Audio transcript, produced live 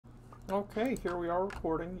Okay, here we are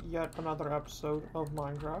recording yet another episode of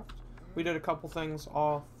Minecraft. We did a couple things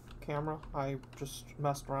off camera. I just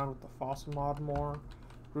messed around with the fossil mod more,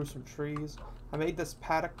 grew some trees. I made this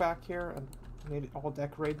paddock back here and made it all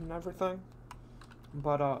decorated and everything.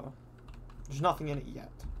 But, there's nothing in it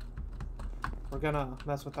yet. We're gonna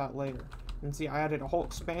mess with that later. And see, I added a whole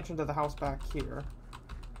expansion to the house back here.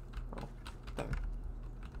 Oh, thing.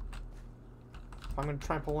 If I'm gonna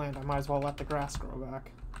trample land, I might as well let the grass grow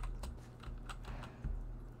back.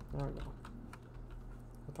 There we go.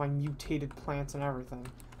 With my mutated plants and everything.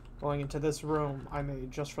 Going into this room I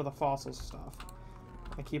made just for the fossil stuff.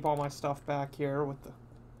 I keep all my stuff back here with the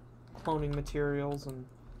cloning materials and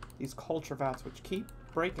these culture vats which keep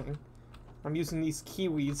breaking. I'm using these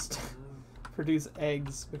kiwis to produce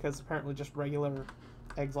eggs because apparently just regular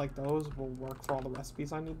eggs like those will work for all the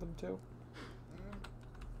recipes I need them to.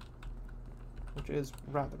 Which is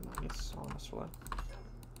rather nice, honestly.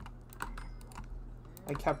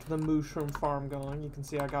 I kept the mushroom farm going. You can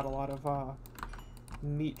see I got a lot of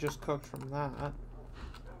meat just cooked from that.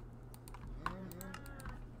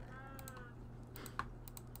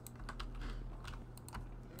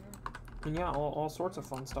 And yeah, all sorts of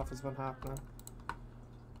fun stuff has been happening.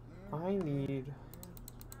 I need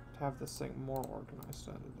to have this thing more organized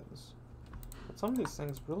than it is. But some of these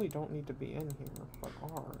things really don't need to be in here, but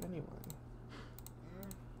are anyway.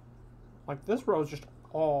 Like this row is just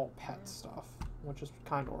all pet stuff, which is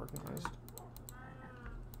kind of organized.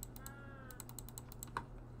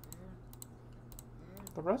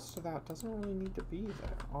 The rest of that doesn't really need to be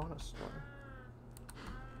there, honestly.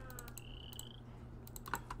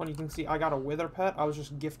 Well, you can see I got a wither pet. I was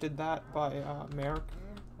just gifted that by Merrick.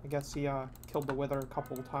 I guess he killed the wither a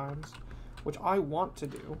couple of times, which I want to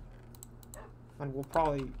do. And we'll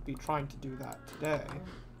probably be trying to do that today.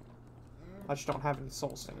 I just don't have any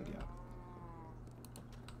soul sand yet.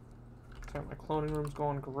 Okay, my cloning room's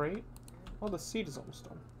going great. Oh, the seed is almost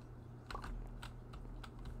done.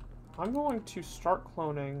 I'm going to start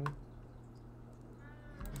cloning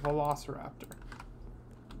Velociraptor.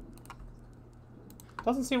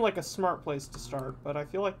 Doesn't seem like a smart place to start, but I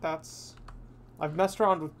feel like that's... I've messed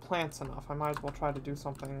around with plants enough. I might as well try to do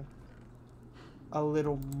something a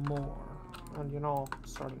little more. And, you know, I'll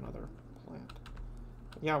start another plant.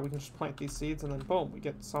 Yeah, we can just plant these seeds and then boom, we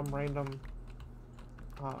get some random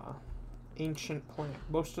ancient plant.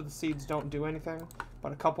 Most of the seeds don't do anything,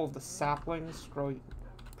 but a couple of the saplings grow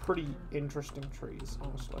pretty interesting trees,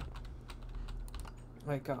 honestly.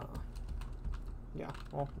 Like, yeah,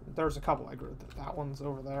 well, there's a couple I grew. That one's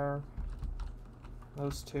over there.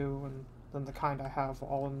 Those two, and then the kind I have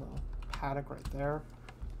all in the paddock right there.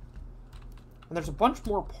 And there's a bunch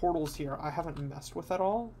more portals here I haven't messed with at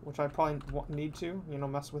all, which I probably need to, you know,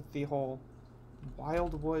 mess with the whole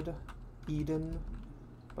Wildwood, Eden.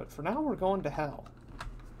 But for now, we're going to hell.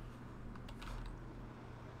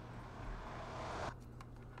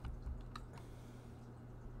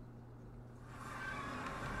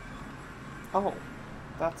 Oh,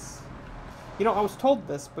 that's... You know, I was told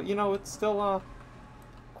this, but, you know, it's still,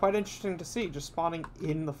 quite interesting to see, just spawning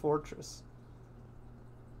in the fortress.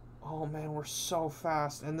 Oh, man, we're so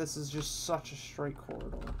fast, and this is just such a straight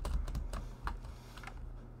corridor.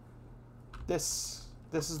 This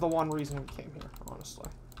is the one reason we came here, honestly.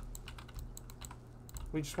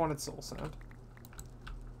 We just wanted soul sand.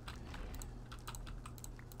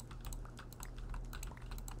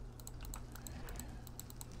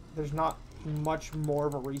 There's not much more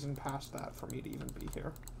of a reason past that for me to even be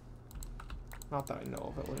here. Not that I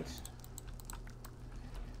know of, at least.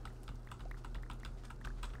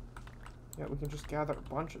 Yeah, we can just gather a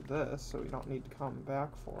bunch of this, so we don't need to come back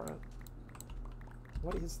for it.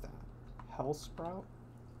 What is that? Hell sprout?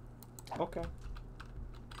 Okay.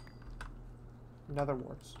 Nether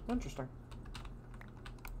warts. Interesting.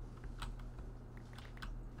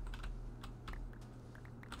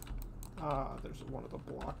 There's one of the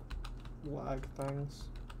block lag things.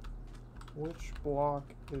 Which block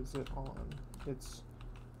is it on? It's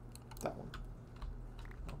that one.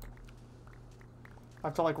 Okay. I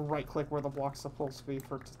have to like right click where the block's supposed to be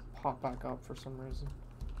for it to pop back up for some reason.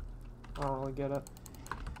 I don't really get it.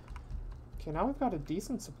 Okay, now we've got a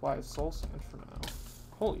decent supply of soul sand for now.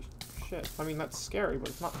 Holy shit. I mean, that's scary, but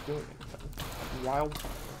it's not doing anything. Wildfires.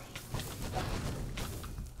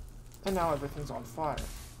 And now everything's on fire.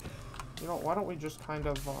 You know, why don't we just kind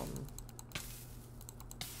of,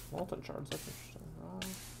 molten shards, that's interesting.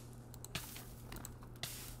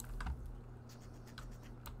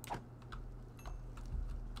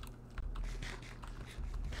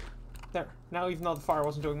 There. Now, even though the fire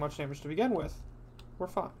wasn't doing much damage to begin with, we're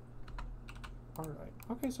fine. Alright.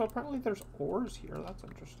 Okay, so apparently there's ores here. That's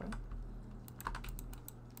interesting.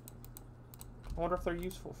 I wonder if they're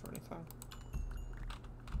useful for anything.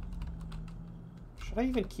 Should I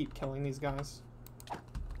even keep killing these guys?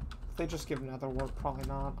 If they just give nether wart, probably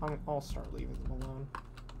not. I'll start leaving them alone.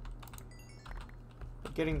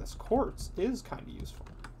 But getting this quartz is kind of useful.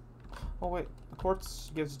 Oh wait, the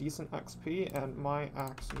quartz gives decent XP, and my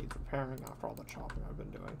axe needs repairing after all the chopping I've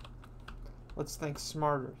been doing. Let's think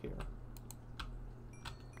smarter here.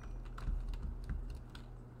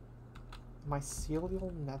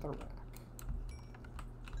 Mycelial netherrack.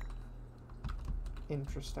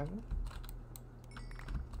 Interesting.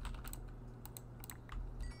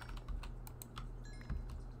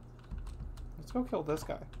 Let's go kill this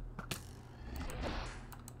guy.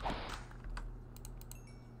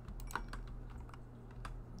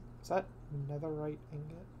 Is that netherite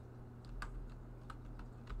ingot?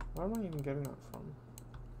 Where am I even getting that from?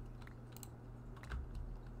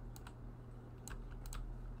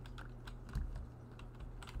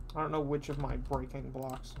 I don't know which of my breaking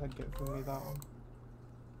blocks had given me that one.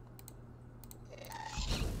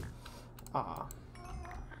 Ah.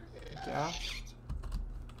 Gas.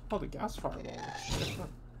 Oh, the gas fireball looks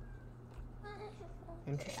different.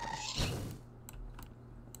 Interesting.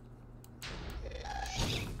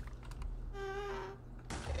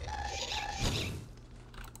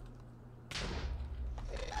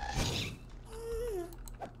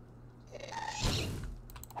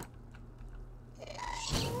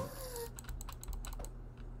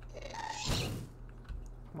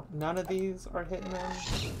 None of these are hitting him.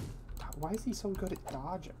 God, why is he so good at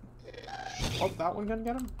dodging? Oh, that one gonna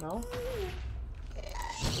get him? No?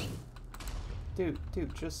 Dude,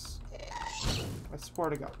 just... I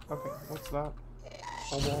swear to God. Okay, what's that?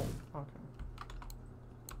 A wall. Okay.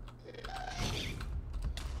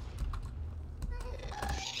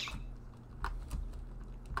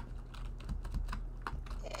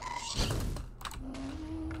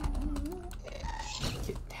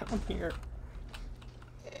 Get down here.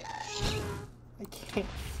 I can't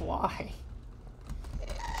fly.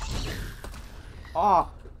 Ah.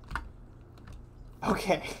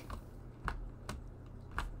 Okay.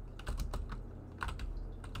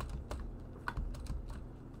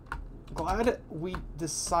 Glad we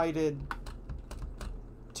decided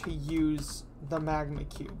to use the magma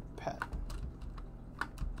cube pet.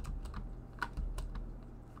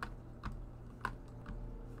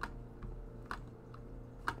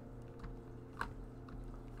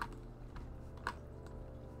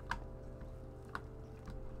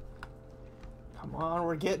 Come on,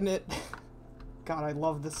 we're getting it. God, I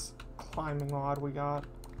love this climbing rod we got.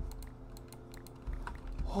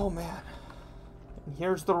 Oh man. And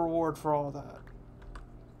here's the reward for all that.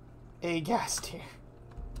 A gas tier.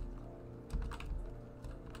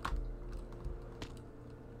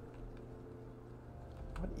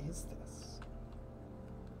 What is this?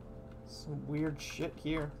 Some weird shit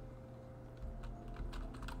here.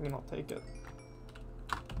 I mean, I'll take it.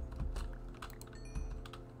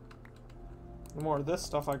 The more of this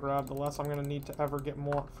stuff I grab, the less I'm going to need to ever get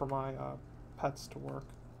more for my pets to work.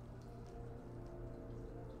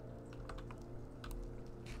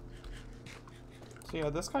 So yeah,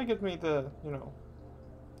 this guy gives me the, you know,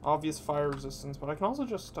 obvious fire resistance, but I can also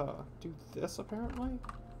just do this apparently,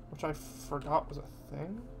 which I forgot was a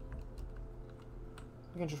thing.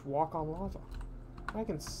 I can just walk on lava. I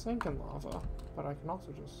can sink in lava, but I can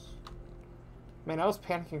also just... Man, I was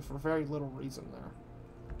panicking for very little reason there.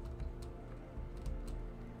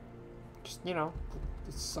 Just, you know,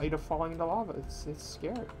 the sight of falling into lava, it's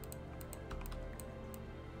scary.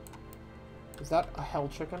 Is that a hell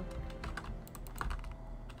chicken?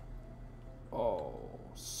 Oh,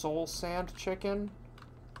 soul sand chicken?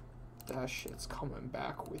 That shit's coming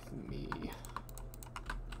back with me.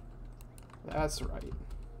 That's right.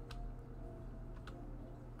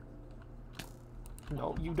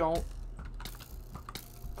 No, you don't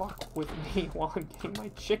fuck with me while I'm getting my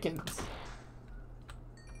chickens.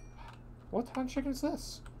 What kind of chicken is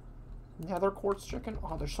this? Nether quartz chicken?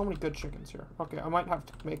 Oh, there's so many good chickens here. Okay, I might have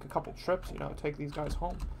to make a couple trips, you know, take these guys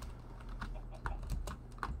home.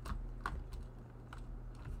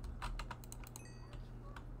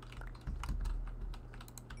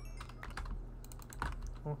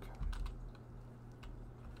 Okay.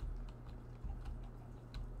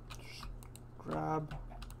 Just grab.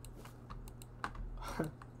 Okay,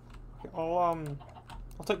 I'll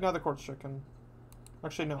take another quartz chicken.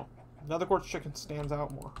 Actually, no. Nether quartz chicken stands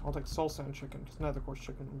out more. I'll take soul sand chicken because nether quartz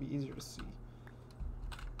chicken will be easier to see.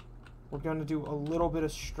 We're gonna do a little bit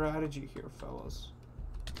of strategy here, fellas.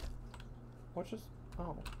 What just...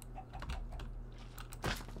 Oh.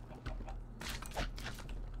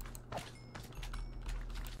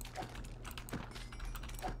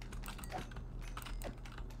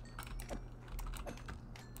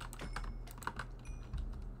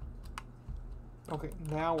 Okay,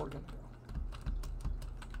 now we're gonna go.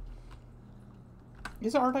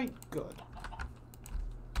 Is Ardite good?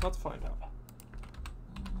 Let's find out.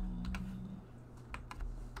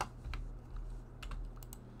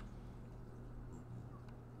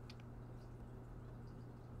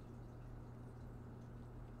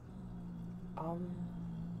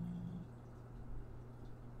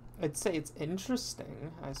 I'd say it's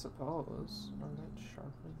interesting, I suppose. Ardite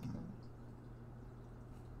sharpening pen.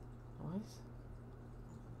 What?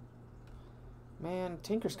 Man,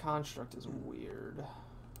 Tinker's Construct is weird.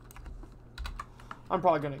 I'm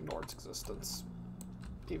probably gonna ignore its existence,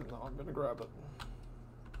 even though I'm gonna grab it.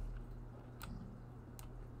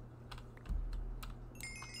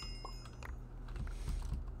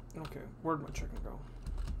 Okay, where'd my chicken go?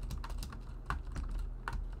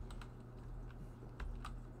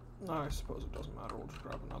 I suppose it doesn't matter, we'll just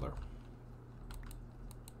grab another.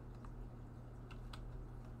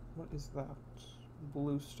 What is that?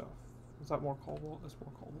 Blue stuff. Is that more cobalt? That's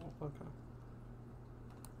more cobalt. Okay.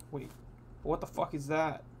 Wait. What the fuck is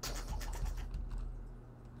that?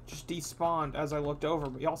 Just despawned as I looked over,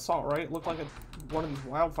 but y'all saw it, right? It looked like one of these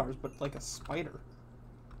wildfires, but like a spider.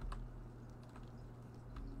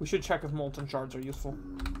 We should check if molten shards are useful.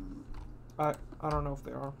 I don't know if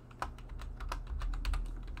they are.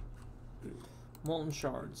 Molten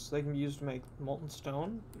shards. They can be used to make molten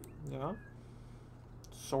stone. Yeah.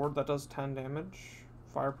 Sword that does 10 damage.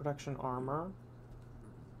 Fire protection armor.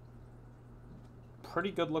 Pretty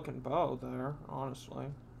good looking bow there, honestly.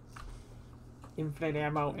 Infinite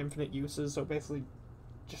ammo, infinite uses, so basically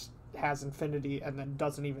just has infinity and then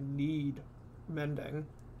doesn't even need mending.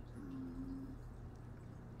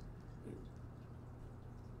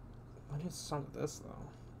 What is some of this though?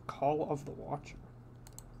 Call of the Watcher.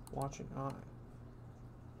 Watching Eye.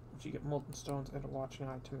 You get molten stones and a watching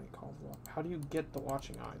eye to make Call of the Watcher. How do you get the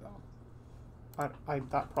watching eye though?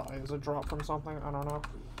 That probably is a drop from something. I don't know.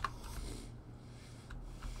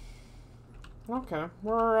 Okay,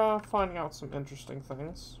 we're finding out some interesting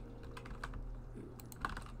things.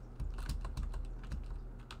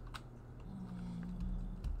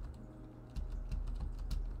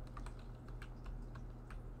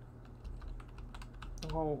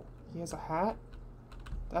 Oh, he has a hat?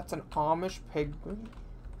 That's an Amish penguin?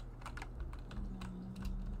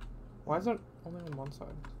 Why is it only on one side?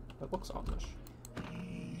 It looks Amish.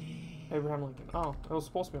 Abraham Lincoln. Oh, it was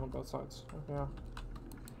supposed to be on both sides. Yeah.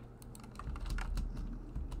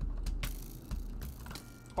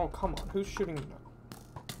 Oh, come on. Who's shooting me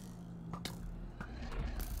now?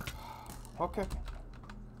 Okay.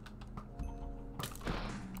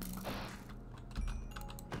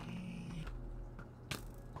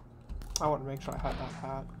 I want to make sure I had that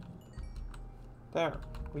hat. There.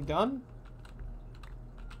 We done?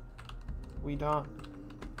 We done.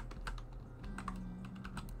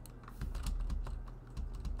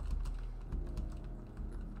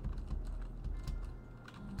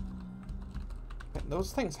 Man,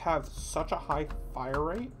 those things have such a high fire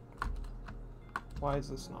rate. Why is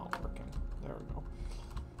this not working? There we go.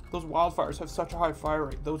 Those wildfires have such a high fire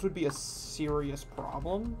rate. Those would be a serious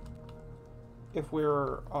problem if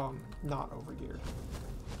we're not overgeared.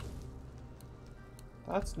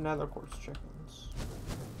 That's nether quartz chickens.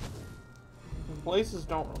 The places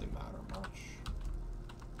don't really matter much.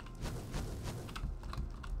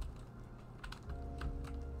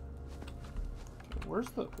 Okay, where's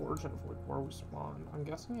the origin of where we spawned? I'm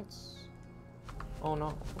guessing it's... Oh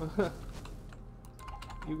no.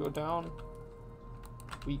 You go down.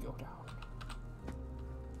 We go down.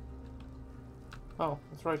 Oh,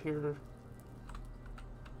 it's right here.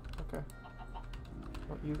 Okay.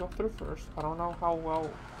 Well, you go through first. I don't know how well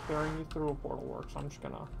carrying you through a portal works. I'm just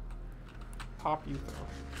gonna pop you through.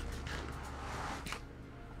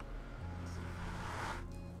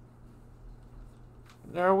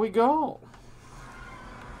 There we go.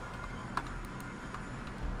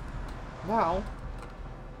 Now,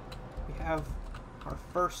 we have our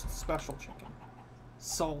first special chicken.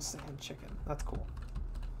 Soul Sand chicken. That's cool.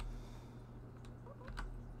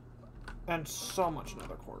 And so much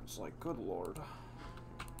nether quartz, like, good lord.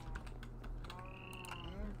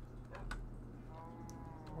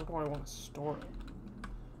 Where do I want to store it?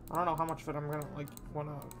 I don't know how much of it I'm gonna, like, want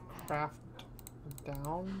to craft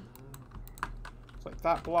down. It's like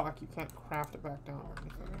that block, you can't craft it back down or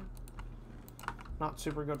anything. Not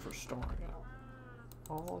super good for storing it.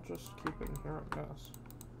 I'll just keep it in here, I guess.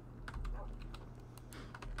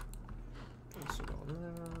 This will go in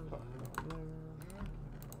there, that will go in there.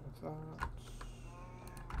 With that.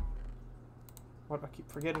 Why do I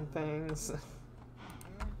keep forgetting things?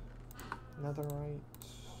 Netherite.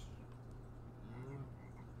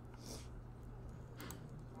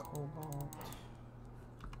 Cobalt.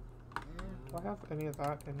 Do I have any of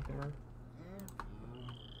that in here?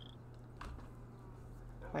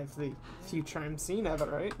 I have the future I'm seeing of it,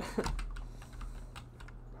 right?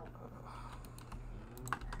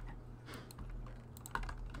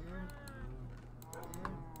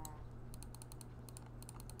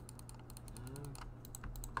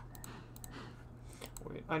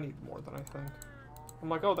 Wait, I need more than I think. I'm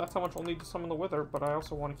like, oh, that's how much I'll need to summon the Wither, but I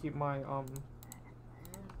also want to keep my,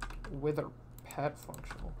 Wither pet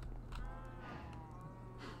functional.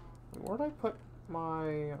 Wait, where'd I put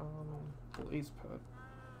my, Blaze pet?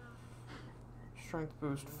 Strength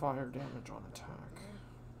boost, fire damage on attack.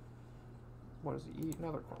 What does he eat?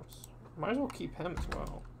 Another course. Might as well keep him as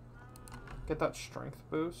well. Get that strength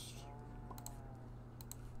boost.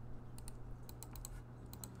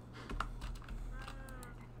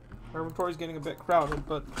 Our inventory's getting a bit crowded,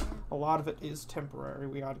 but a lot of it is temporary.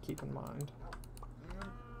 We ought to keep in mind.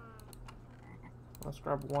 Let's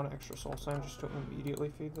grab one extra soul sand just to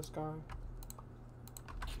immediately feed this guy.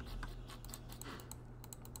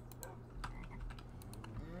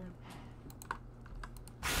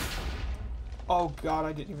 Oh god,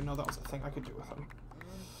 I didn't even know that was a thing I could do with him.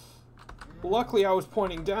 Luckily I was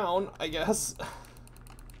pointing down, I guess.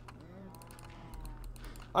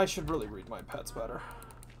 I should really read my pets better.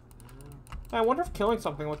 I wonder if killing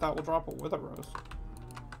something with that will drop a Wither Rose.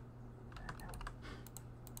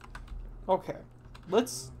 Okay,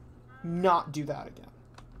 let's not do that again.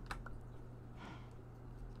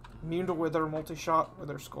 Immune to Wither, multi-shot,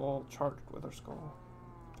 Wither Skull, charged Wither Skull.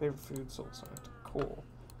 Favorite food, soul sand. Cool.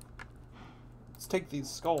 Let's take these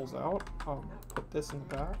skulls out. Put this in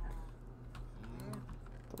the back.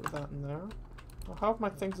 Throw that in there. Well, how have my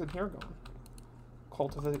things in here going?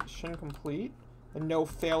 Cultivation complete. And no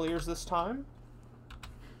failures this time.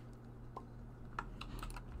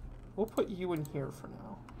 We'll put you in here for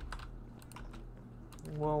now.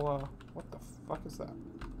 Well, what the fuck is that?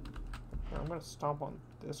 Here, I'm gonna stomp on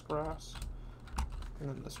this grass. And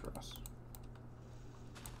then this grass.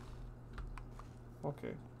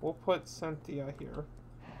 Okay, we'll put Cynthia here.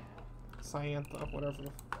 Cyantha, whatever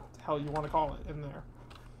the hell you want to call it, in there.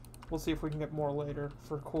 We'll see if we can get more later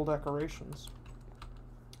for cool decorations.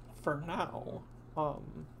 For now,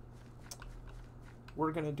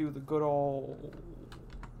 we're gonna do the good old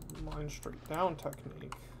mine straight down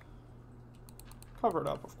technique. Cover it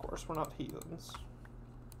up, of course. We're not heathens.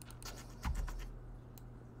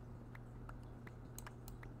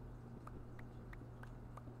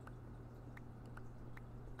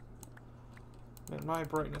 Man, my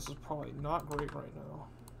brightness is probably not great right now.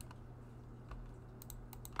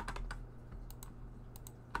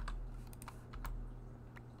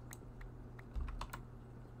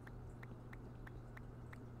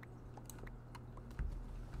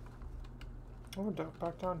 Oh,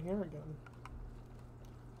 back down here again.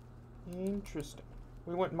 Interesting.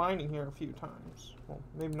 We went mining here a few times. Well,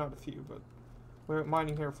 maybe not a few, but we went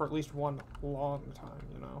mining here for at least one long time,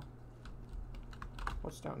 you know.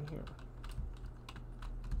 What's down here?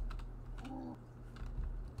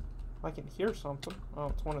 I can hear something. Oh,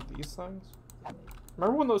 it's one of these things.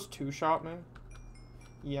 Remember when those two shot me?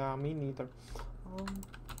 Yeah, me neither.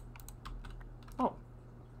 Oh.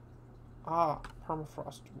 Ah,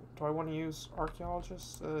 permafrost. Do I want to use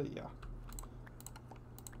archaeologist? Yeah.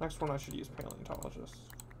 Next one I should use paleontologist.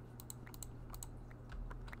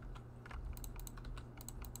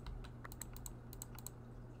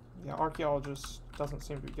 Yeah, archaeologist doesn't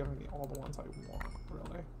seem to be giving me all the ones I want,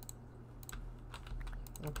 really.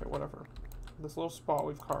 Okay, whatever. This little spot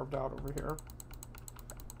we've carved out over here.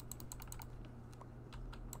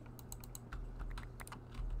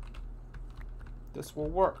 This will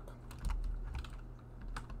work.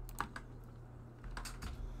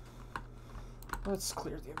 Let's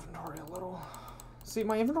clear the inventory a little. See,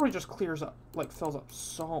 my inventory just clears up, like, fills up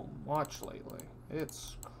so much lately.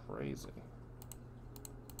 It's crazy.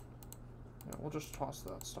 Yeah, we'll just toss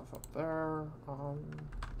that stuff up there.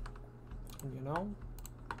 You know?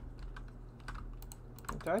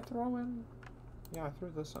 Did I throw in? Yeah, I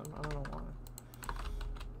threw this in. I don't know why.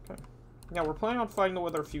 Okay. Yeah, we're planning on fighting the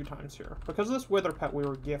Wither a few times here. Because of this Wither pet we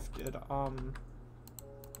were gifted,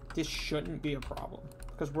 this shouldn't be a problem.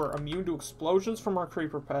 Because we're immune to explosions from our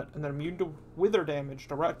creeper pet, and then immune to Wither damage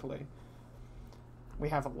directly. We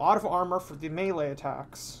have a lot of armor for the melee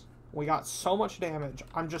attacks. We got so much damage.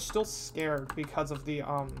 I'm just still scared because of the,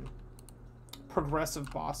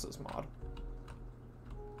 progressive bosses mod.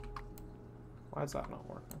 Why is that not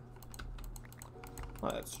working?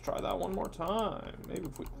 Let's try that one more time. Maybe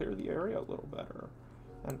if we clear the area a little better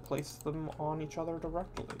and place them on each other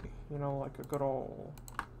directly. You know, like a good old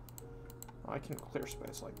I can clear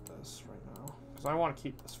space like this right now. Because I want to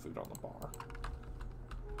keep this food on the bar.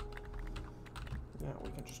 Yeah, we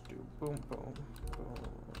can just do boom, boom,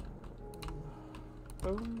 boom.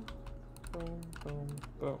 Boom, boom, boom,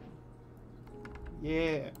 boom.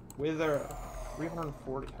 Yeah, wither.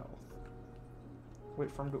 340 health.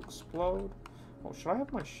 Wait for him to explode. Oh, should I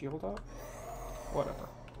have my shield up? Whatever.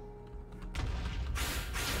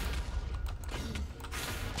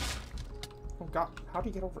 Oh god, how do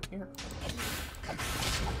you get over here?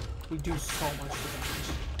 We do so much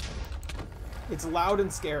damage. It's loud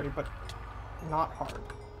and scary, but not hard.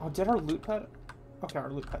 Oh, did our loot pet? Okay, our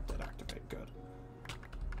loot pet did activate. Good.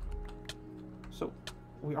 So,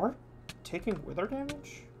 we are taking wither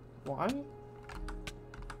damage? Why?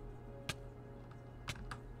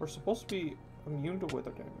 We're supposed to be immune to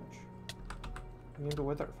wither damage. Immune to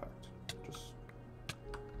wither effect. Just...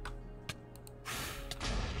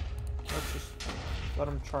 let's just let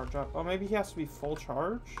him charge up. Oh, maybe he has to be full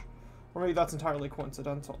charge? Or maybe that's entirely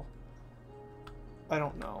coincidental. I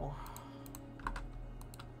don't know.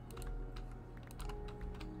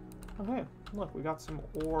 Oh, hey, look, we got some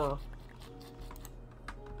ore.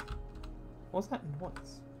 What was that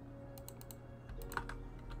noise?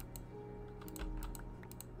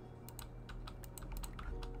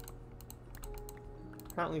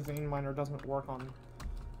 Apparently Vein Miner doesn't work on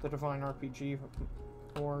the Divine RPG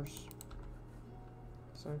ores.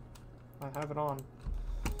 So, I have it on.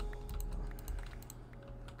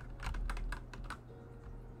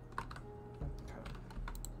 Okay.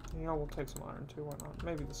 You know, we'll take some iron too, why not?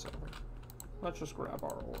 Maybe the silver. Let's just grab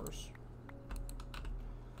our ores.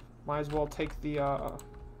 Might as well take the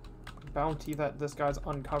bounty that this guy's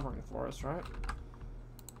uncovering for us, right?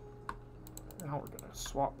 Now we're gonna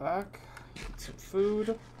swap back, get some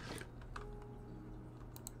food.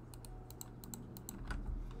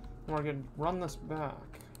 And we're gonna run this back.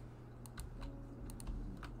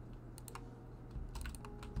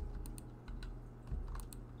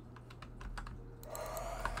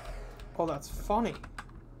 Oh, that's funny.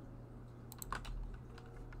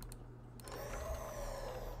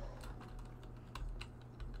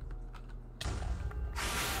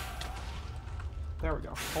 There we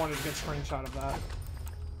go. I wanted to get a screenshot of that.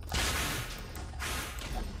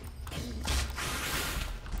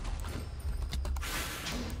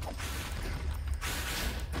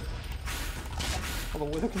 Oh, the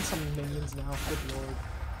Wither can summon minions now. Good lord.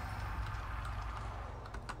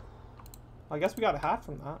 I guess we got a hat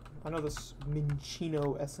from that. I know this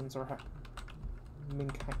Minchino essence or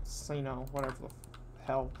Mincino, whatever the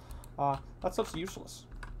hell. That stuff's useless.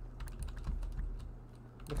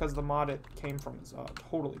 Because the mod it came from is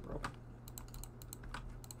totally broken.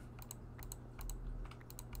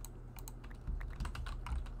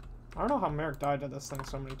 I don't know how Merrick died to this thing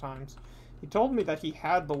so many times. He told me that he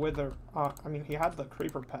had the wither, he had the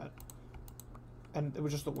creeper pet. And it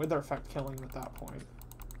was just the wither effect killing him at that point.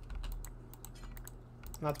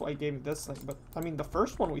 And that's why he gave me this thing. But, I mean, the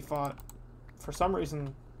first one we fought, for some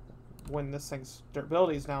reason, when this thing's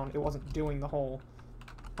durability is down, it wasn't doing the whole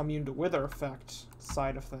immune to wither effect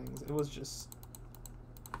side of things. It was just,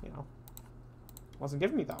 you know, wasn't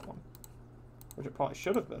giving me that one. Which it probably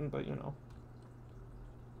should have been, but, you know.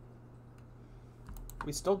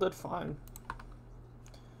 We still did fine.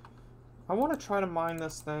 I want to try to mine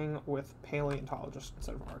this thing with paleontologist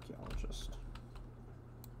instead of archaeologist.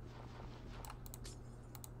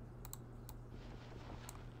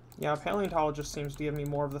 Yeah, paleontologist seems to give me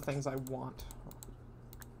more of the things I want.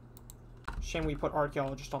 Shame we put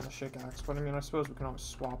archaeologist on the shikaxe, but I mean, I suppose we can always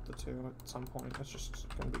swap the two at some point. It's just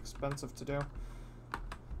going to be expensive to do.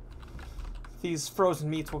 These frozen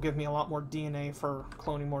meats will give me a lot more DNA for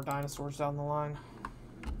cloning more dinosaurs down the line.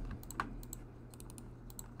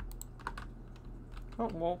 Oh,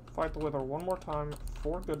 we'll fight the Wither one more time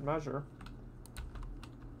for good measure.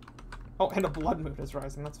 Oh, and a blood moon is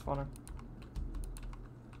rising. That's funny.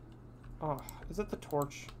 Oh, is it the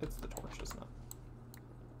torch? It's the torch, isn't it?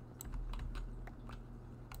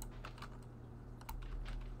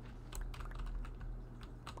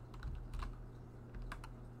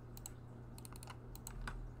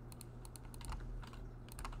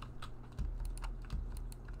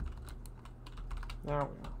 There we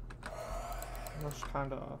go. Let's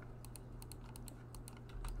kind of...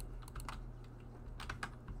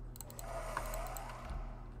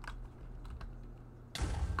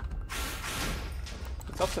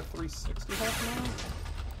 It's up to 360 health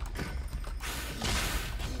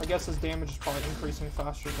now? I guess his damage is probably increasing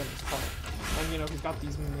faster than his health. And, you know, he's got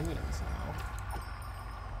these minions now.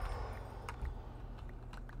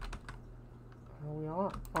 Here we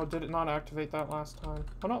are. Oh, did it not activate that last time?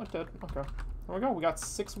 Oh, no, it did. Okay. There we go. We got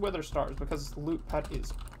 6 wither stars because the loot pet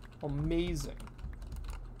is amazing.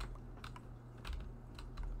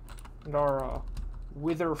 And our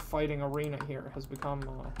wither fighting arena here has become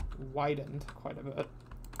widened quite a bit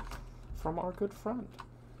from our good friend.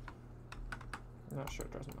 No, sure,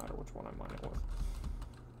 it doesn't matter which one I mine it with.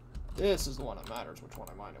 This is the one that matters, which one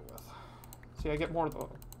I mine it with. See, I get more of the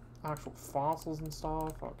actual fossils and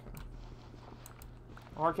stuff. Okay.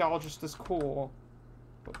 Archaeologist is cool,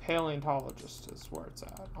 but paleontologist is where it's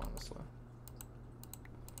at, honestly.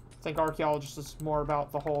 I think archaeologist is more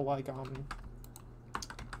about the whole, like,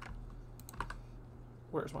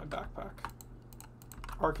 where's my backpack?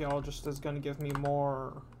 Archaeologist is going to give me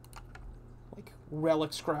more, like,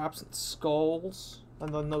 relic scraps and skulls,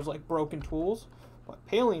 and then those, like, broken tools. But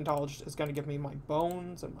paleontologist is going to give me my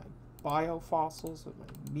bones and my biofossils and my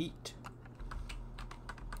meat.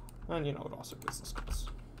 And, you know, it also gives the skulls.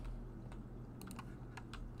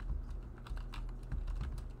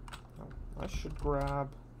 I should grab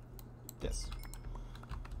this.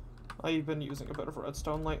 I've been using a bit of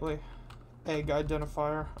redstone lately. Egg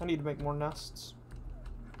identifier. I need to make more nests.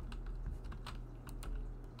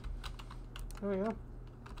 There we go.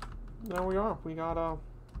 There we are. We got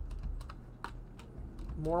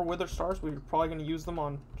more wither stars. We're probably going to use them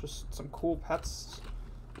on just some cool pets.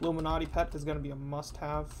 Illuminati pet is going to be a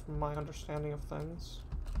must-have from my understanding of things.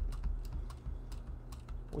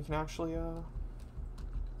 We can actually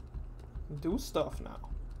do stuff now.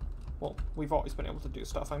 Well, we've always been able to do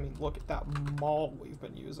stuff. I mean, look at that mall we've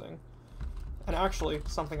been using. And actually,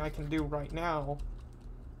 something I can do right now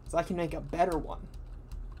is I can make a better one.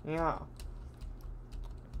 Yeah.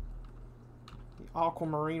 The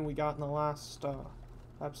aquamarine we got in the last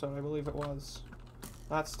episode, I believe it was.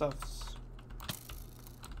 That stuff's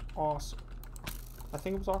awesome. I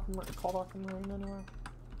think it was aquamarine, called aquamarine anyway.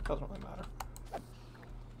 Doesn't really matter.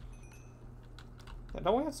 Yeah,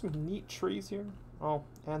 don't we have some neat trees here? Oh,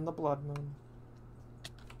 and the blood moon.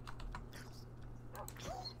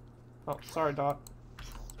 Oh, sorry, Dot.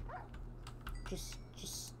 Just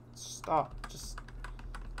stop.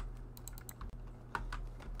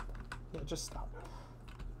 Yeah, just stop.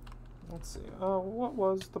 Let's see. What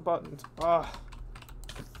was the button? I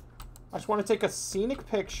just want to take a scenic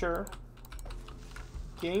picture.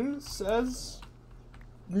 Game says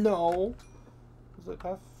no. Is it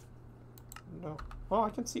F? No. Oh, I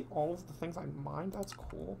can see all of the things I mined. That's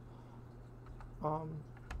cool.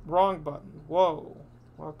 Wrong button. Whoa.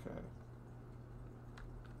 Okay.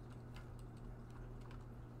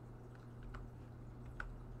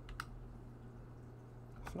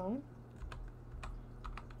 F9?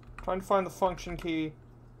 Trying to find the function key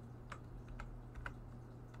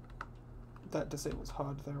that disables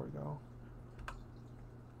HUD. There we go.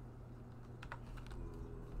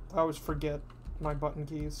 I always forget my button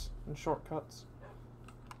keys and shortcuts.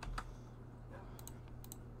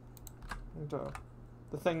 And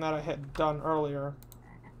the thing that I had done earlier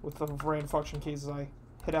with the brain function keys is I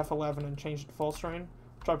hit F11 and changed it to full screen,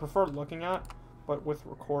 which I prefer looking at, but with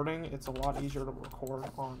recording, it's a lot easier to record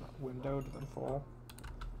on windowed than full.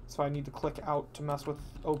 So I need to click out to mess with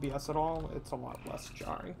OBS at all. It's a lot less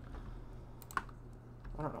jarring.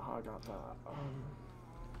 I don't know how I got that.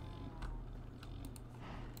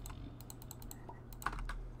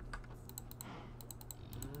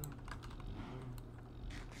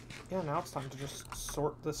 Yeah, now it's time to just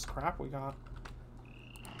sort this crap we got.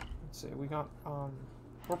 Let's see, we got,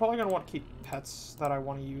 we're probably going to want to keep pets that I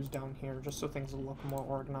want to use down here, just so things will look more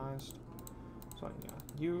organized. So, yeah,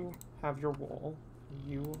 you have your wool.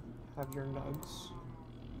 You have your nugs.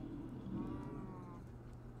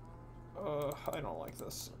 I don't like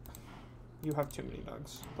this. You have too many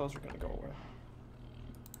nugs. Those are going to go away.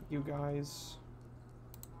 You guys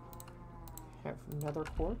have nether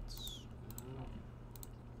quartz.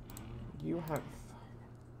 You have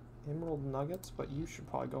emerald nuggets, but you should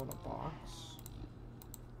probably go in a box.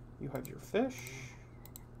 You have your fish,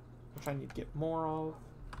 which I need to get more of.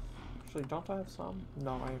 Actually, don't I have some?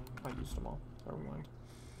 No, I used them all. Never mind.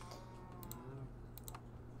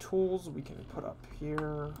 Tools we can put up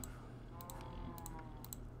here.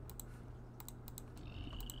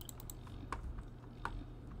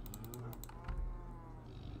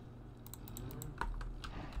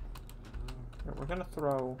 Here, we're gonna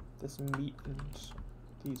throw this meat and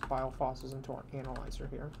these biofossils into our analyzer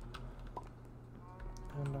here.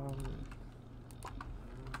 And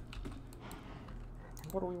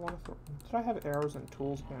what do we want to throw? Did I have arrows and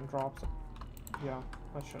tools and drops? Yeah,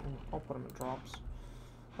 I shouldn't. I'll put them in drops.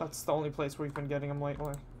 That's the only place we've been getting them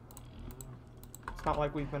lately. It's not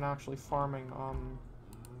like we've been actually farming,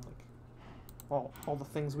 like, well, all the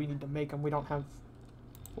things we need to make them. We don't have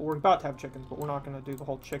Well, we're about to have chickens, but we're not going to do the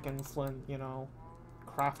whole chicken flint, you know,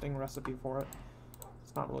 crafting recipe for it.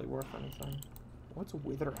 It's not really worth anything. What's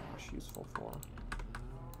wither ash useful for?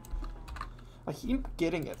 I keep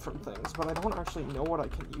getting it from things, but I don't actually know what I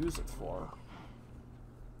can use it for.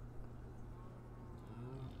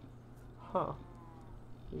 Huh.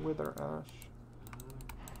 Wither ash.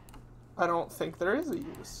 I don't think there is a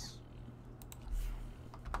use.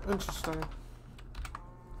 Interesting.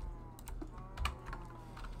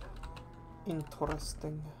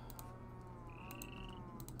 Interesting.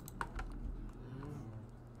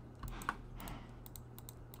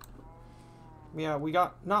 Yeah, we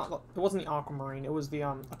got, it wasn't the aquamarine, it was the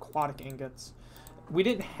aquatic ingots. We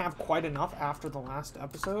didn't have quite enough after the last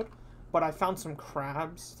episode, but I found some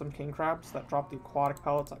crabs, some king crabs that dropped the aquatic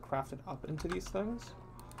pellets that crafted up into these things.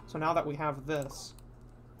 So now that we have this,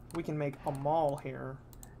 we can make a mall here.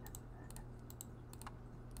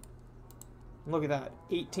 Look at that,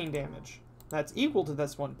 18 damage. That's equal to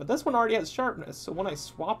this one, but this one already has sharpness, so when I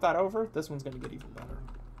swap that over, this one's going to get even better.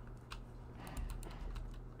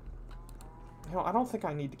 You know, I don't think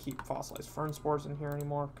I need to keep fossilized fern spores in here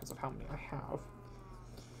anymore because of how many I have.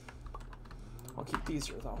 I'll keep these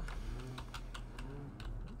here, though.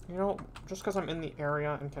 You know, just because I'm in the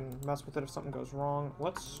area and can mess with it if something goes wrong,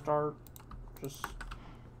 let's start just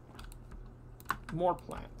more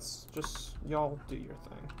plants. Just, y'all do your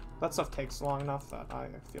thing. That stuff takes long enough that I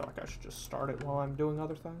feel like I should just start it while I'm doing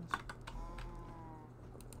other things.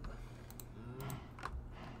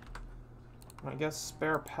 I guess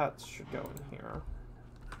spare pets should go in here.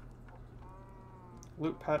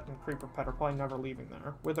 Loot pet and creeper pet are probably never leaving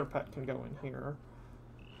there. Wither pet can go in here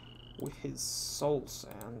with his soul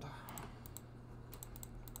sand.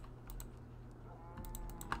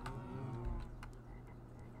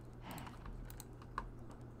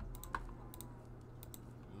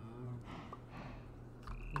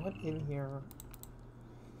 What in here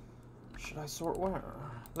should I sort where?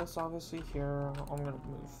 This obviously here. I'm gonna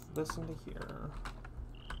move this into here.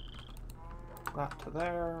 That to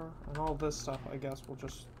there. And all this stuff I guess we'll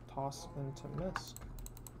just toss into Mist.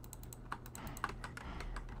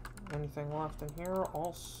 Anything left in here?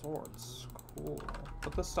 All sorts. Cool.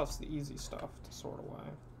 But this stuff's the easy stuff to sort away.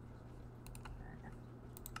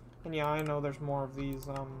 And yeah, I know there's more of these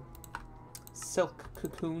silk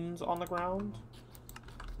cocoons on the ground.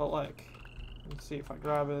 But like, let's see if I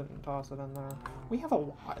grab it and toss it in there. We have a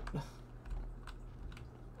lot.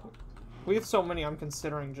 We have so many I'm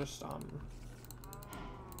considering just,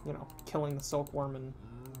 you know, killing the silkworm and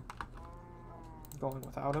going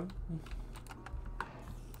without him.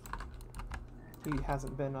 He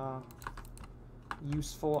hasn't been,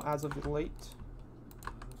 useful as of late.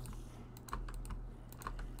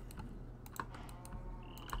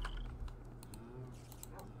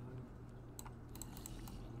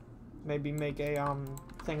 Maybe make a,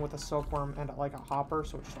 thing with a silkworm and like a hopper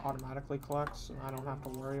so it just automatically collects and I don't have to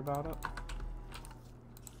worry about it.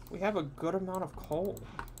 We have a good amount of coal.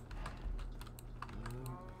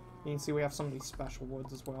 You can see we have some of these special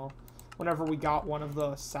woods as well. Whenever we got one of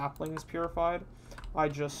the saplings purified, I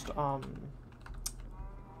just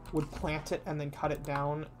would plant it and then cut it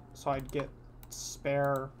down so I'd get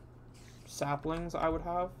spare saplings I would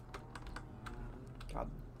have. God,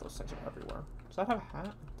 those things are everywhere. Does that have a hat?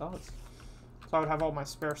 It does. So I would have all my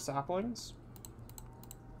spare saplings.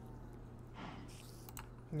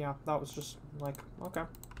 Yeah, that was just like, okay.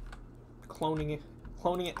 Cloning it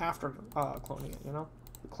after cloning it, you know?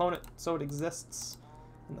 We clone it so it exists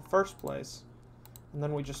in the first place, and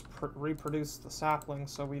then we just reproduce the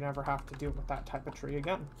saplings so we never have to deal with that type of tree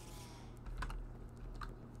again.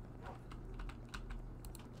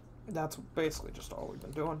 That's basically just all we've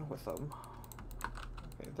been doing with them.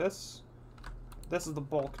 Okay, this is the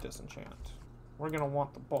bulk disenchant. We're gonna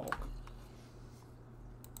want the bulk.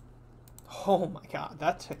 Oh my god,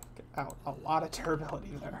 that took out a lot of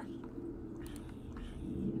durability there.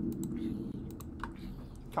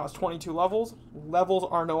 Cost 22 levels. Levels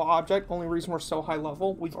are no object. Only reason we're so high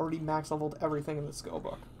level, we've already max leveled everything in the skill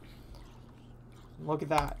book. Look at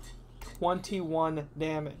that. 21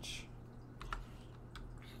 damage.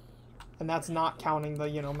 And that's not counting the,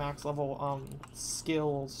 you know, max level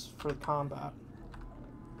skills for the combat.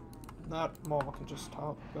 That maul can just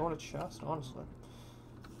go in a chest, honestly.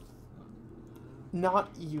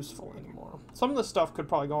 Not useful anymore. Some of this stuff could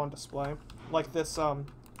probably go on display. Like this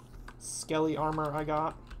skelly armor I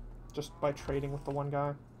got just by trading with the one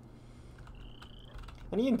guy.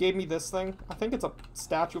 And Ian gave me this thing. I think it's a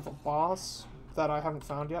statue of a boss that I haven't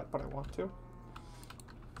found yet, but I want to.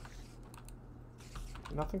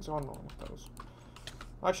 Nothing's gone wrong with those.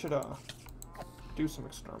 I should do some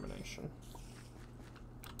extermination.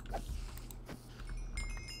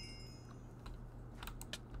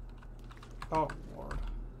 Oh, Lord.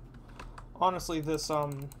 Honestly, this,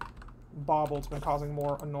 bobble's been causing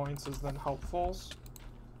more annoyances than helpfuls.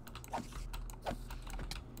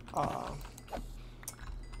 I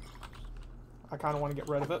kind of want to get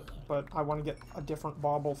rid of it, but I want to get a different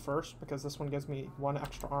bauble first, because this one gives me 1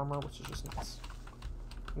 extra armor, which is just nice.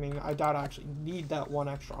 I mean, I doubt I actually need that 1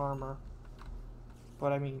 extra armor,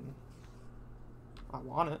 but I mean, I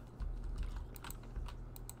want it.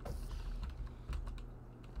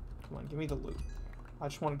 Come on, give me the loot. I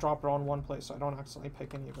just want to drop it on one place so I don't accidentally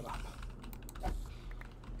pick any of it up.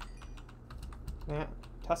 Yeah,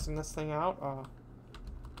 testing this thing out,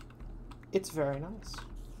 it's very nice.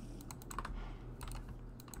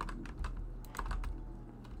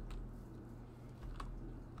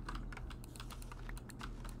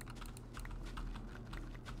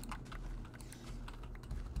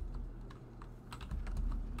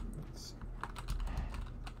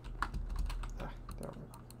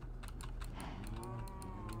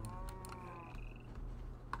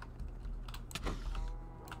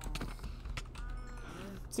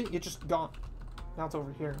 See, it just gone. Now it's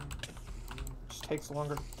over here. It just takes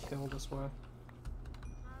longer to kill this way.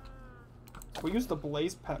 If we use the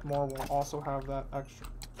blaze pet more, we'll also have that extra.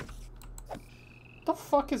 What the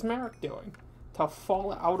fuck is Merrick doing? To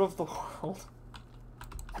fall out of the world?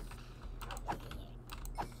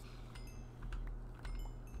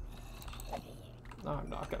 No, I'm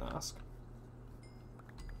not gonna ask.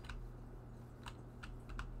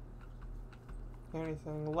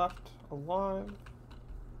 Anything left alive?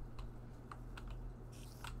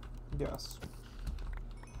 Yes.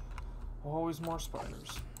 Always more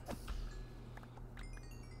spiders.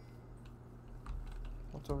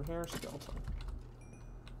 What's over here? Skeleton.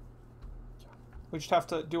 We just have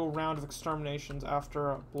to do a round of exterminations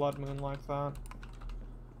after a blood moon like that.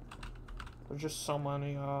 There's just so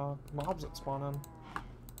many mobs that spawn in.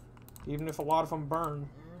 Even if a lot of them burn,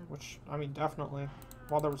 which, I mean, definitely.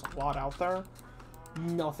 While there was a lot out there,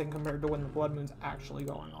 nothing compared to when the blood moon's actually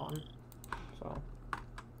going on. So,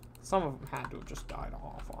 some of them had to have just died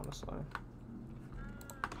off, honestly.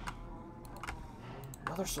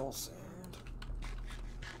 Another soul sand.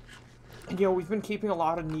 And, yo, we've been keeping a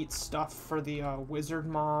lot of neat stuff for the wizard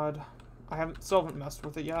mod. Still haven't messed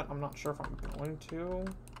with it yet. I'm not sure if I'm going to.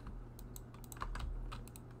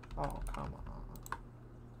 Oh, come on.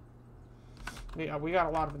 Yeah, we got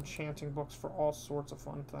a lot of enchanting books for all sorts of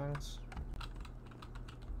fun things.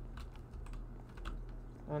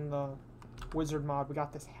 And the wizard mod, we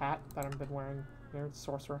got this hat that I've been wearing here, the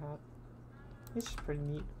sorcerer hat. It's just pretty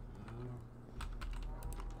neat.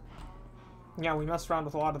 Yeah, we messed around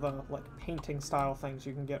with a lot of the like painting style things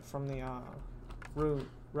you can get from the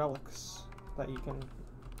relics that you can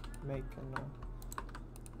make, and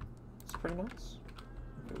it's pretty nice.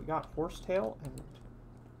 Okay, we got horsetail and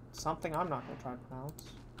something I'm not gonna try to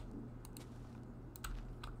pronounce.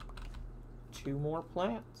 2 more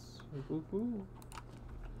plants. Ooh.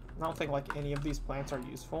 I don't think like any of these plants are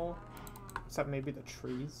useful, except maybe the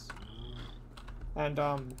trees. And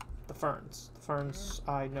the ferns. The ferns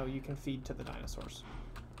I know you can feed to the dinosaurs.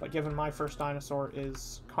 But given my first dinosaur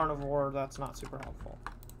is carnivore, that's not super helpful.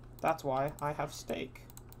 That's why I have steak.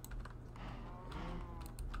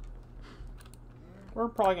 We're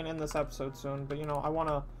probably gonna end this episode soon, but you know, I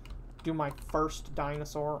wanna do my first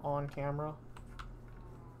dinosaur on camera.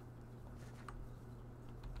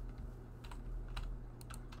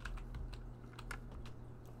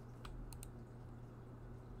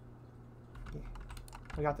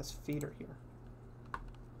 We got this feeder here.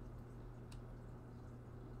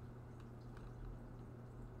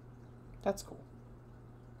 That's cool.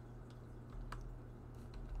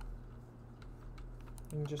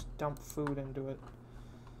 You can just dump food into it.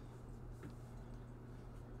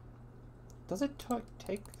 Does it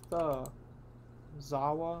take the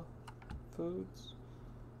Zawa foods?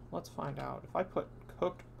 Let's find out. If I put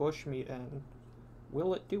cooked bushmeat in,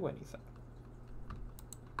 will it do anything?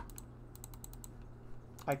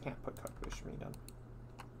 I can't put cooked bushmeat in.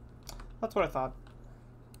 That's what I thought.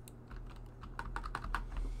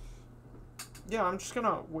 Yeah, I'm just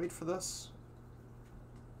gonna wait for this.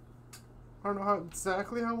 I don't know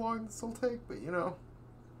exactly how long this will take, but you know,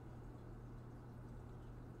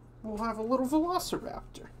 we'll have a little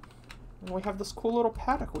velociraptor. And we have this cool little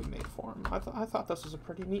paddock we made for him. I thought this was a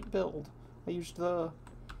pretty neat build. I used the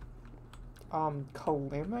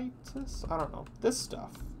calamitous? I don't know. This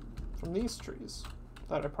stuff from these trees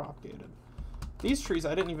that I propagated. These trees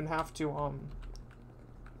I didn't even have to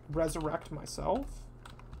resurrect myself.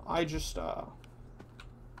 I just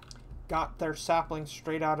got their saplings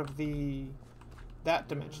straight out of that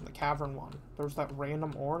dimension, the cavern one. There was that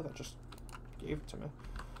random ore that just gave it to me.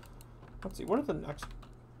 Let's see, what are the next...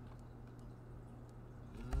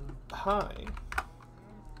 Hi.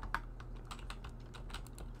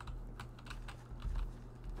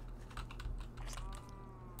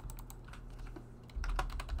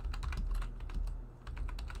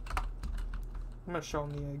 I'm gonna show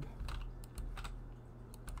him the egg.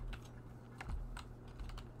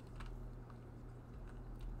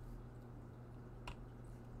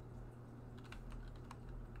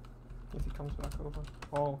 If he comes back over.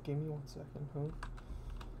 Oh, give me 1 second. Huh?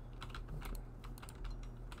 Okay.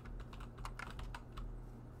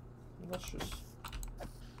 Let's just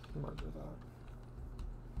murder that.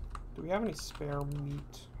 Do we have any spare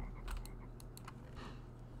meat?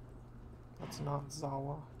 That's not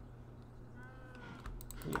Zawa.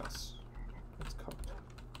 Yes. It's cooked.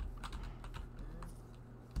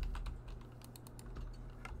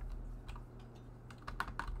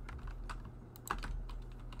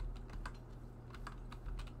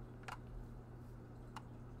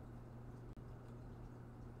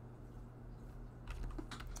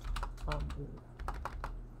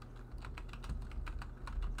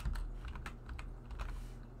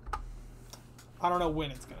 I don't know when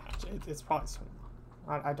it's gonna hatch. It's probably soon.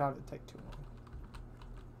 I doubt it'd take too long.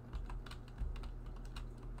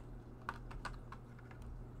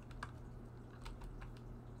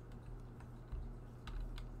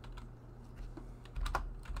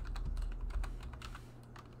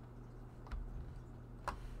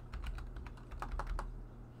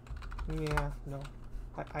 Yeah, no.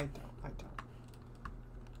 I don't.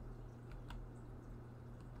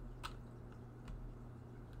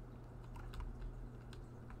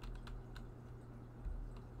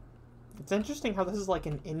 It's interesting how this is like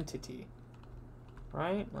an entity,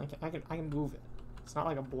 right? Like I can move it. It's not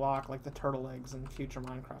like a block like the turtle eggs in future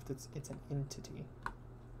Minecraft. It's an entity.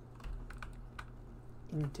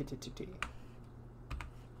 Entity.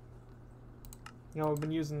 You know, we've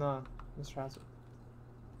been using the strat.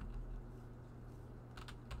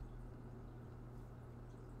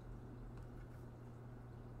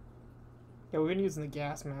 Yeah, we've been using the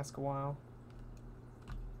gas mask a while.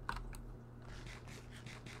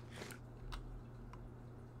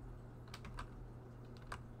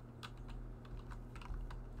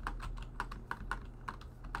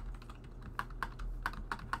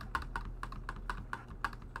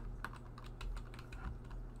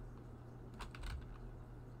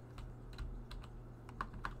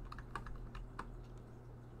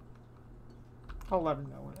 I'll let her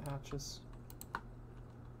know when it hatches.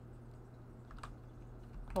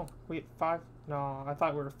 Oh, we at 5? No, I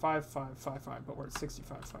thought we were 5555, but we're at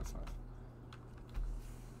 6555.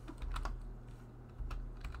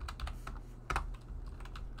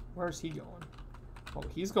 Where's he going? Oh,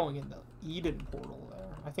 he's going in the Eden portal there.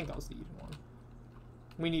 I think that was the Eden one.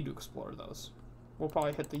 We need to explore those. We'll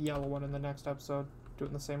probably hit the yellow one in the next episode. Do it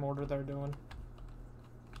in the same order they're doing.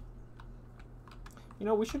 You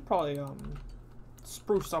know, we should probably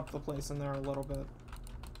spruce up the place in there a little bit.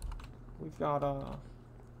 We've got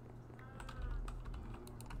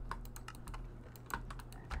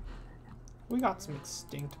we got some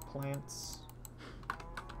extinct plants.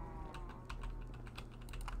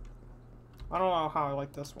 I don't know how I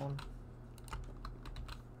like this one.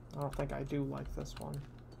 I don't think I do like this one.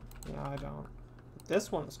 Yeah, I don't. But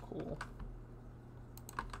this one is cool.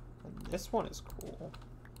 And this one is cool.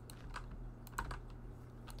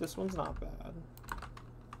 This one's not bad.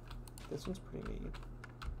 This one's pretty neat.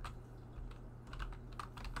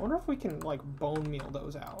 I wonder if we can, like, bone meal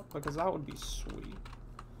those out, because that would be sweet.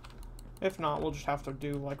 If not, we'll just have to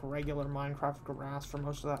do, like, regular Minecraft grass for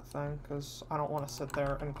most of that thing, because I don't want to sit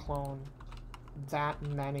there and clone that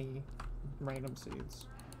many random seeds.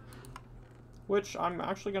 Which, I'm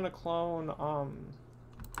actually going to clone,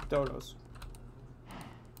 dodos.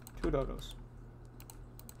 2 dodos.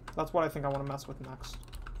 That's what I think I want to mess with next.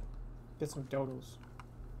 Get some dodos.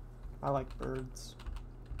 I like birds.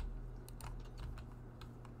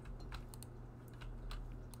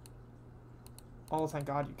 Oh, thank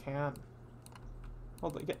God you can. Oh,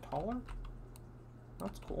 they get taller?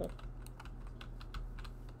 That's cool.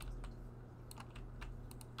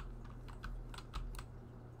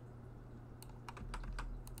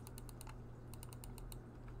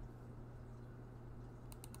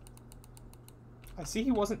 I see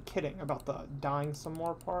he wasn't kidding about the dying some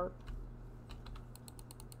more part.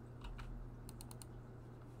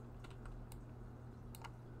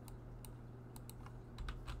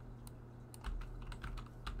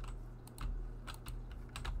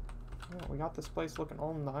 We got this place looking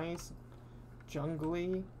all nice,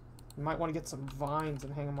 jungly. You might want to get some vines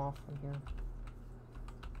and hang them off in here.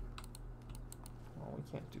 Oh, we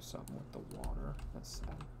can't do something with the water. That's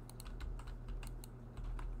sad.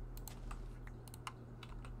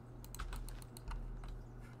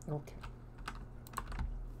 Okay.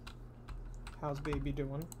 How's baby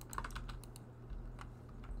doing?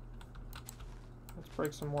 Let's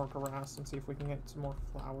break some more grass and see if we can get some more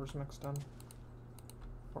flowers mixed in.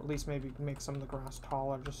 Or at least maybe make some of the grass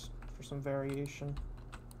taller just for some variation.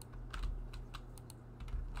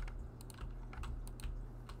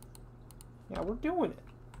 Yeah, we're doing it.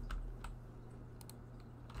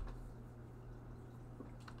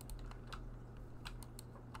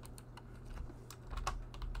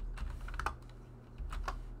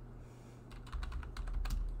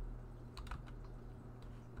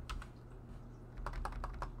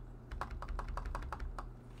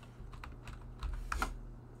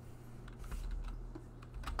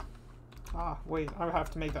 Ah, wait, I have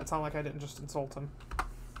to make that sound like I didn't just insult him.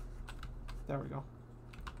 There we go.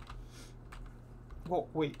 Whoa,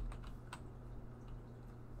 wait.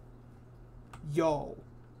 Yo.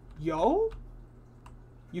 Yo?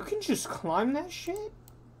 You can just climb that shit?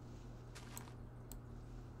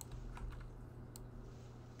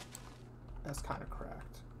 That's kind of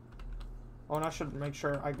cracked. Oh, and I should make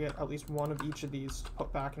sure I get at least one of each of these to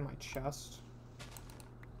put back in my chest.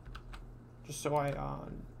 Just so I,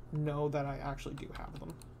 know that I actually do have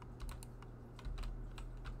them.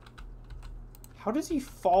 How does he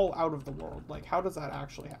fall out of the world? Like, how does that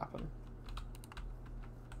actually happen?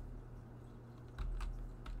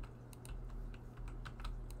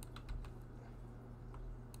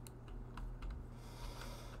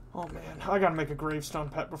 Oh man, I gotta make a gravestone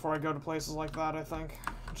pet before I go to places like that, I think.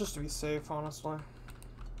 Just to be safe, honestly.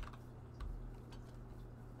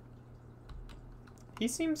 He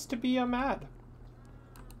seems to be mad.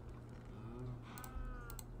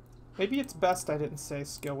 Maybe it's best I didn't say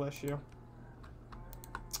skill issue.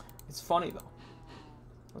 It's funny, though.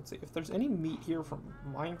 Let's see, if there's any meat here from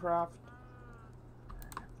Minecraft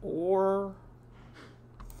or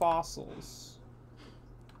fossils,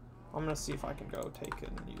 I'm gonna see if I can go take it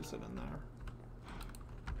and use it in there.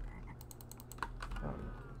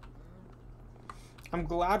 I'm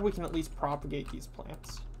glad we can at least propagate these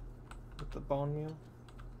plants with the bone meal.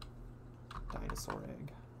 Dinosaur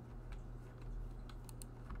egg.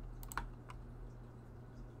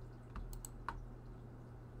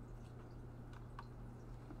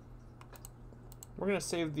 We're gonna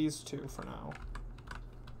save these two for now.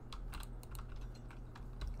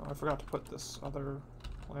 Oh, I forgot to put this other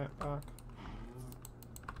plant back.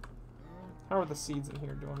 How are the seeds in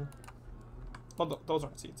here doing? Oh, those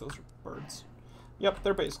aren't seeds, those are birds. Yep,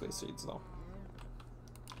 they're basically seeds, though.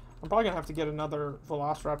 I'm probably gonna have to get another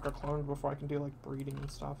Velociraptor cloned before I can do, like, breeding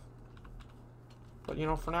and stuff. But, you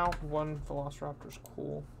know, for now, one Velociraptor's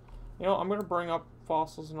cool. You know, I'm gonna bring up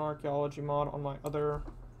Fossils and Archaeology mod on my other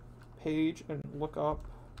page and look up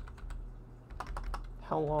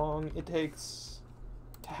how long it takes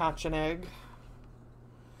to hatch an egg.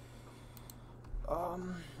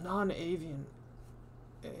 Non-avian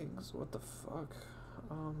eggs, what the fuck?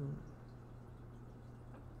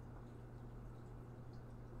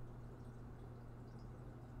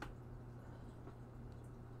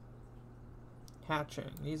 Hatching.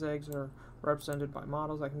 These eggs are represented by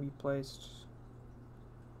models that can be placed.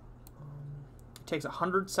 It takes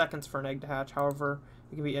 100 seconds for an egg to hatch. However,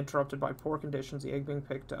 it can be interrupted by poor conditions, the egg being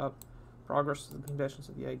picked up. Progress of the conditions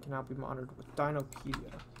of the egg can now be monitored with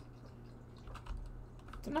Dinopedia.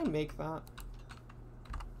 Didn't I make that?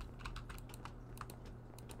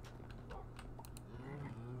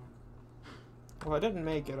 Well, I didn't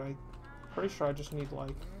make it. I'm pretty sure I just need,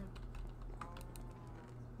 like...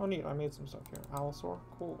 Oh, neat. I made some stuff here. Allosaur?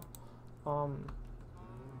 Cool.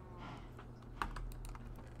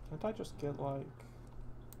 Can't I just get, like,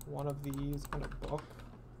 one of these and a book?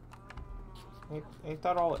 Ain't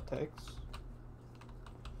that all it takes?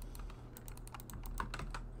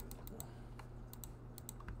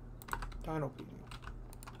 Dinopedia.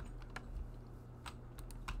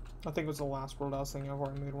 I think it was the last word I was thinking of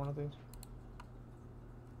where I made one of these.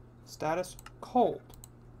 Status cold.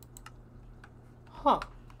 Huh.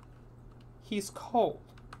 He's cold.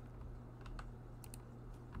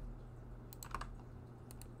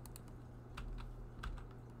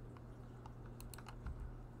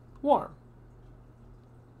 Warm.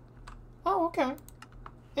 Oh, okay.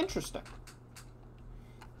 Interesting.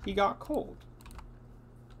 He got cold.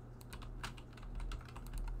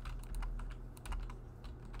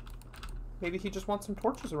 Maybe he just wants some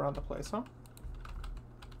torches around the place, huh?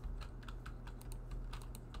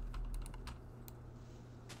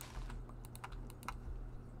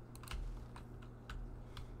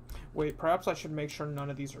 Wait, perhaps I should make sure none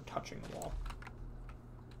of these are touching the wall.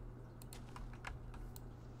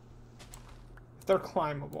 If they're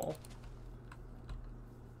climbable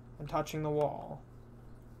and touching the wall,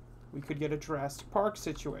 We could get a Jurassic Park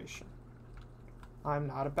situation. I'm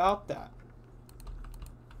not about that.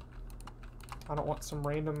 I don't want some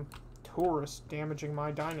random tourist damaging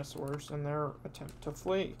my dinosaurs in their attempt to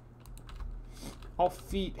flee. I'll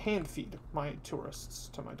hand feed my tourists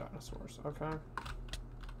to my dinosaurs, okay?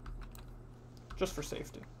 Just for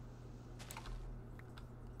safety.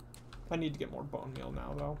 I need to get more bone meal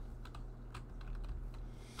now, though.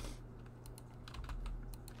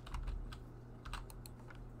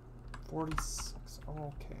 $46.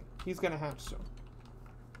 Okay. He's gonna hatch soon.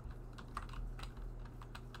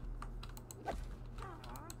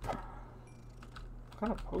 What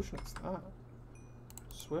kind of potion is that?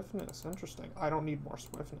 Swiftness. Interesting. I don't need more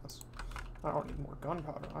swiftness. I don't need more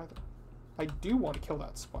gunpowder either. I do want to kill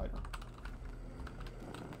that spider.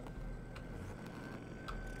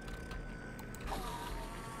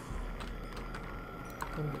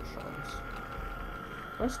 Ingot shards.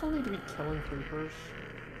 Do I still need to be killing creepers?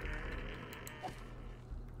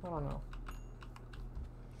 I don't know.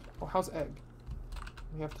 Oh, how's egg?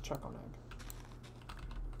 We have to check on egg.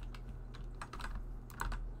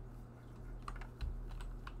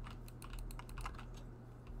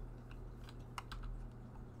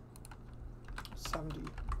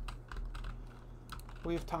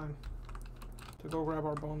 We have time to go grab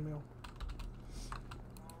our bone meal.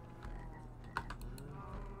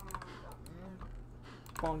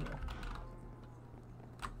 Bone meal.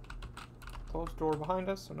 Close the door behind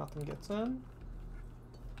us so nothing gets in.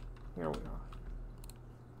 Here we are.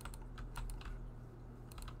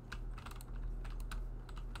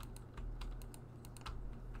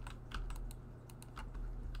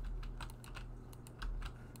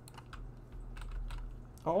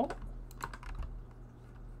 Oh.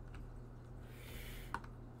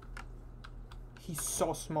 He's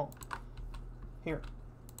so small. Here.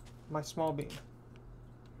 My small bean.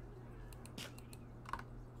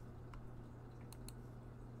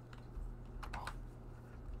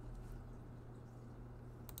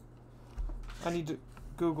 I need to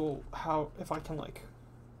Google if I can, like...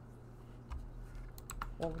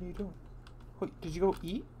 Well, what are you doing? Wait, did you go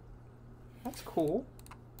eat? That's cool.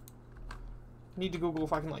 I need to Google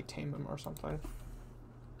if I can, like, tame him or something.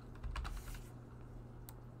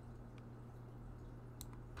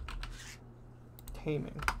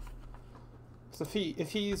 Taming. So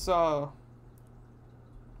if he's,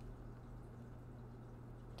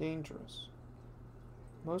 dangerous.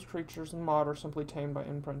 Most creatures in mod are simply tamed by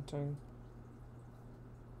imprinting.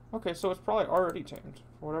 Okay, so it's probably already tamed,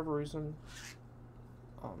 for whatever reason.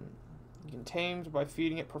 You can tamed by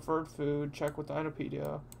feeding it preferred food, check with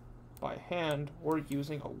Dinopedia, by hand, or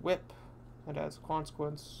using a whip. And as a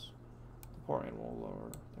consequence, the poor animal will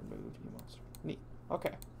lower their mood, you monster. Neat.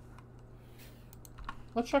 Okay.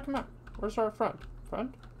 Let's check him out. Where's our friend?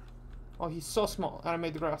 Friend? Oh, he's so small, and I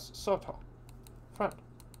made the grass so tall. Friend.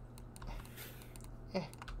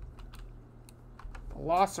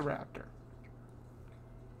 Velociraptor.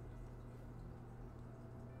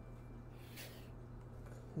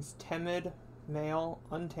 He's timid, male,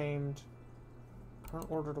 untamed. Current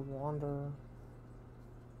order to wander.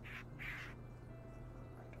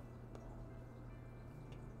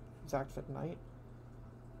 He's active at night.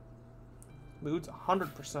 Mood's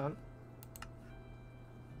 100%.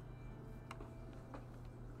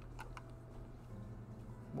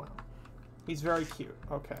 Wow. He's very cute.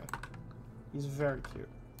 Okay. He's very cute.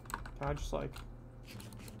 Can I just, like,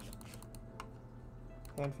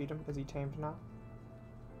 hand feed him? Is he tamed now?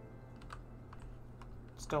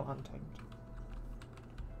 Still untamed.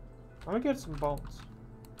 I'm gonna get some bones.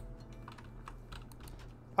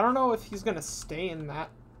 I don't know if he's gonna stay in that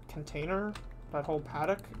container, that whole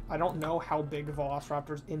paddock. I don't know how big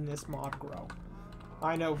velociraptors in this mod grow.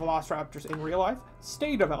 I know velociraptors in real life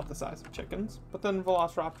stayed about the size of chickens, but then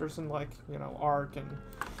velociraptors in, like, you know, Ark and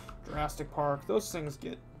Jurassic Park, those things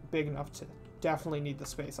get big enough to definitely need the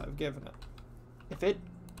space I've given it. If it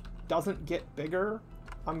doesn't get bigger,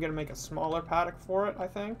 I'm gonna make a smaller paddock for it, I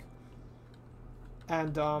think.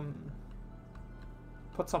 And,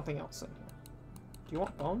 put something else in here. Do you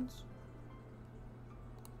want bones?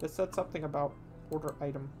 This said something about order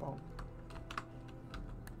item bone.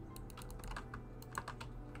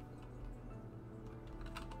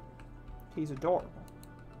 He's adorable.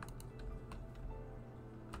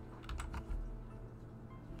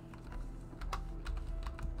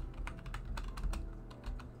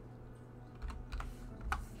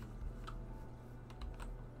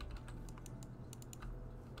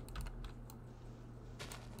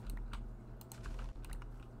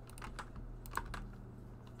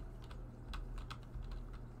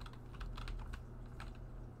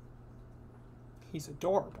 He's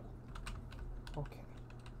adorable. Okay.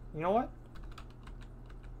 you know what?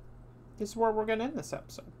 This is where we're going to end this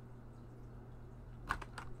episode.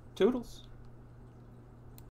 Toodles.